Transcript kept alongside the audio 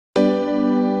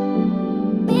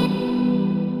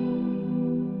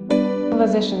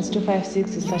Conversations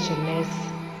 256 is such a nice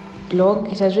blog.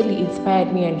 It has really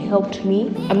inspired me and helped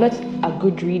me. I'm not a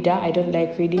good reader. I don't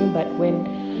like reading, but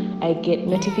when I get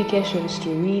notifications to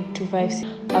read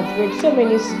 256, I've read so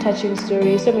many touching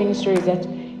stories, so many stories that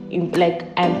like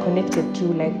I'm connected to,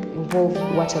 like involve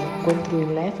what I've gone through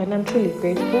in life, and I'm truly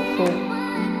grateful for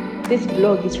this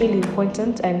blog. It's really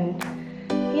important, and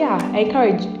yeah, I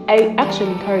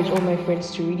actually encourage all my friends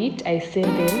to read it. I send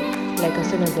them, like as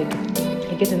soon as I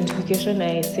get a notification,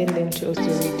 I send them to also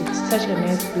read. It's such a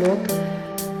nice blog.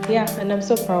 Yeah, and I'm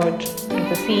so proud as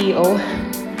a CEO.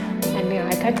 And yeah,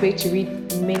 I can't wait to read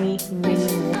many